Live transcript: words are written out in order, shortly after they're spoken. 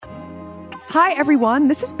Hi, everyone.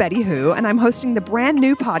 This is Betty Who, and I'm hosting the brand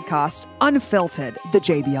new podcast, Unfiltered, the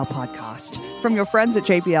JBL podcast, from your friends at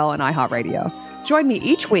JBL and iHeartRadio. Join me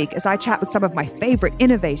each week as I chat with some of my favorite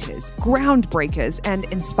innovators, groundbreakers, and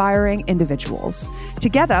inspiring individuals.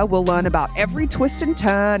 Together, we'll learn about every twist and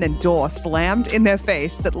turn and door slammed in their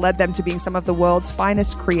face that led them to being some of the world's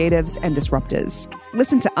finest creatives and disruptors.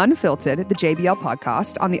 Listen to Unfiltered, the JBL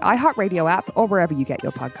podcast, on the iHeartRadio app or wherever you get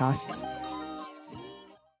your podcasts.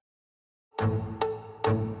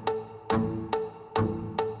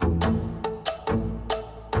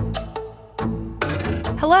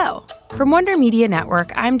 Hello. From Wonder Media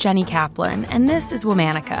Network, I'm Jenny Kaplan, and this is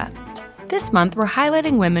Womanica. This month, we're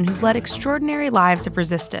highlighting women who've led extraordinary lives of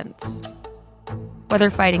resistance. Whether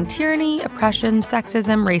fighting tyranny, oppression,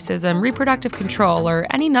 sexism, racism, reproductive control, or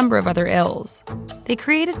any number of other ills, they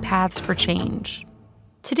created paths for change.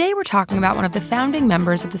 Today, we're talking about one of the founding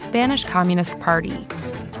members of the Spanish Communist Party.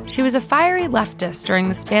 She was a fiery leftist during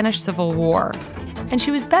the Spanish Civil War, and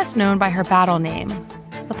she was best known by her battle name,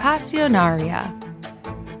 La Pasionaria.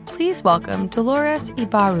 Please welcome Dolores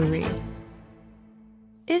Ibárruri.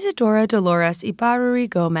 Isidora Dolores Ibárruri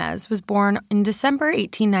Gomez was born in December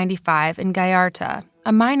 1895 in Gallarta,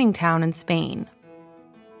 a mining town in Spain.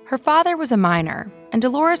 Her father was a miner, and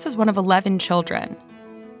Dolores was one of 11 children.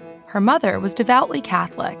 Her mother was devoutly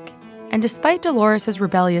Catholic, and despite Dolores'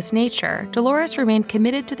 rebellious nature, Dolores remained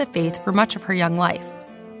committed to the faith for much of her young life.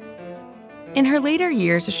 In her later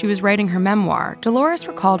years, as she was writing her memoir, Dolores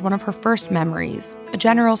recalled one of her first memories, a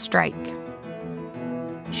general strike.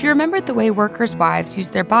 She remembered the way workers' wives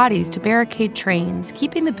used their bodies to barricade trains,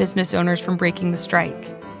 keeping the business owners from breaking the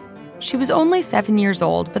strike. She was only 7 years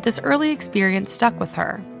old, but this early experience stuck with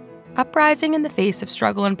her, uprising in the face of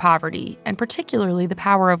struggle and poverty, and particularly the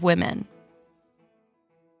power of women.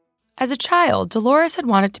 As a child, Dolores had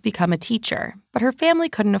wanted to become a teacher, but her family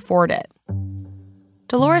couldn't afford it.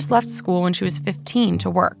 Dolores left school when she was 15 to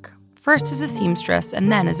work, first as a seamstress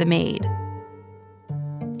and then as a maid.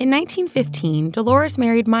 In 1915, Dolores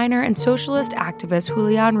married miner and socialist activist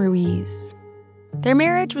Julián Ruiz. Their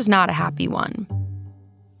marriage was not a happy one.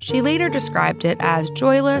 She later described it as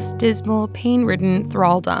joyless, dismal, pain-ridden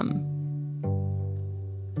thraldom.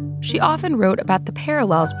 She often wrote about the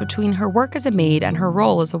parallels between her work as a maid and her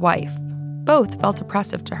role as a wife. Both felt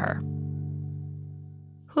oppressive to her.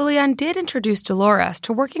 Julián did introduce Dolores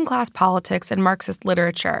to working-class politics and Marxist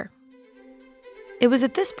literature. It was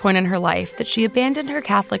at this point in her life that she abandoned her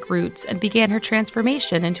Catholic roots and began her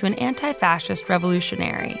transformation into an anti-fascist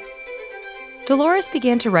revolutionary. Dolores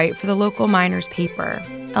began to write for the local miners' paper,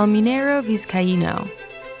 El Minero Vizcaíno.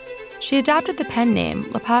 She adopted the pen name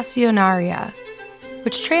La Pasionaria,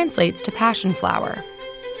 which translates to passion flower.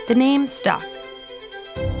 The name stuck.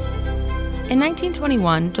 In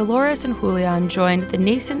 1921, Dolores and Julián joined the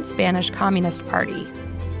nascent Spanish Communist Party.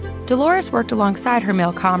 Dolores worked alongside her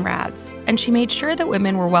male comrades, and she made sure that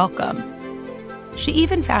women were welcome. She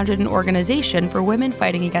even founded an organization for women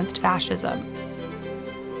fighting against fascism.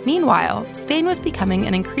 Meanwhile, Spain was becoming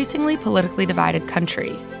an increasingly politically divided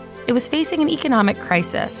country. It was facing an economic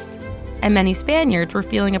crisis, and many Spaniards were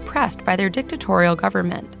feeling oppressed by their dictatorial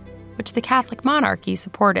government, which the Catholic monarchy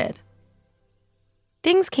supported.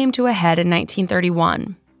 Things came to a head in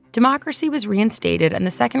 1931. Democracy was reinstated and the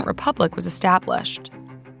Second Republic was established.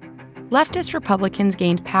 Leftist Republicans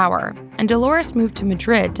gained power, and Dolores moved to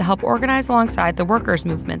Madrid to help organize alongside the workers'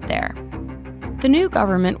 movement there. The new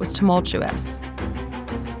government was tumultuous.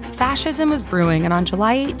 Fascism was brewing, and on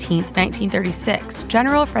July 18, 1936,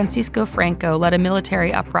 General Francisco Franco led a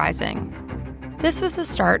military uprising. This was the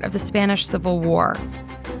start of the Spanish Civil War.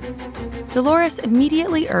 Dolores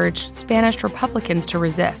immediately urged Spanish Republicans to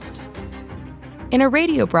resist. In a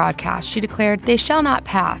radio broadcast, she declared, "They shall not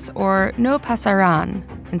pass," or "No pasarán,"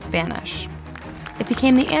 in Spanish. It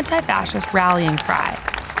became the anti-fascist rallying cry.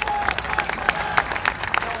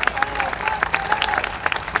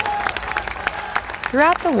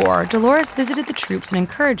 Throughout the war, Dolores visited the troops and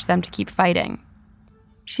encouraged them to keep fighting.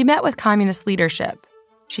 She met with communist leadership.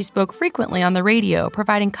 She spoke frequently on the radio,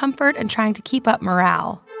 providing comfort and trying to keep up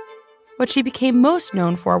morale. What she became most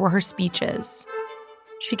known for were her speeches.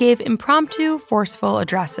 She gave impromptu, forceful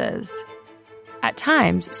addresses. At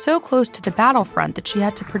times, so close to the battlefront that she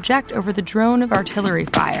had to project over the drone of artillery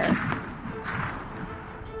fire.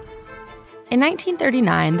 In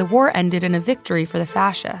 1939, the war ended in a victory for the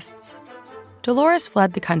fascists. Dolores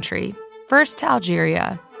fled the country, first to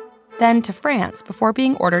Algeria, then to France before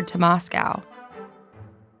being ordered to Moscow.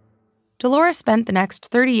 Dolores spent the next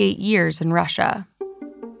 38 years in Russia.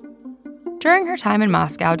 During her time in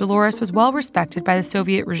Moscow, Dolores was well respected by the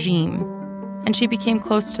Soviet regime, and she became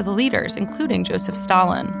close to the leaders, including Joseph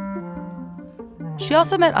Stalin. She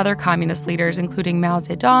also met other communist leaders, including Mao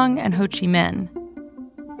Zedong and Ho Chi Minh.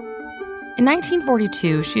 In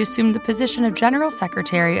 1942, she assumed the position of General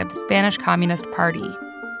Secretary of the Spanish Communist Party.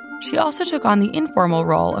 She also took on the informal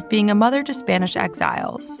role of being a mother to Spanish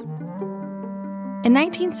exiles. In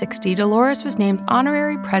 1960, Dolores was named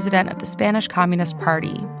honorary president of the Spanish Communist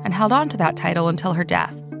Party and held on to that title until her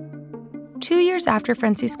death. 2 years after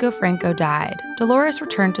Francisco Franco died, Dolores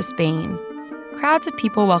returned to Spain. Crowds of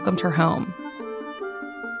people welcomed her home.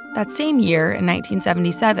 That same year, in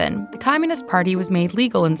 1977, the Communist Party was made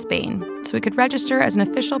legal in Spain, so it could register as an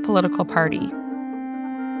official political party.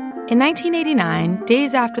 In 1989,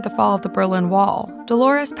 days after the fall of the Berlin Wall,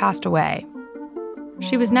 Dolores passed away.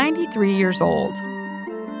 She was 93 years old.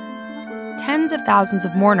 Tens of thousands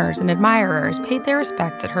of mourners and admirers paid their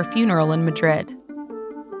respects at her funeral in Madrid.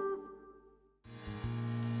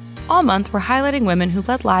 All month, we're highlighting women who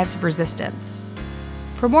led lives of resistance.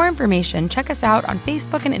 For more information, check us out on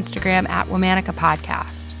Facebook and Instagram at Womanica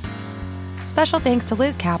Podcast. Special thanks to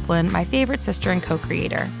Liz Kaplan, my favorite sister and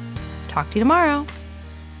co-creator. Talk to you tomorrow.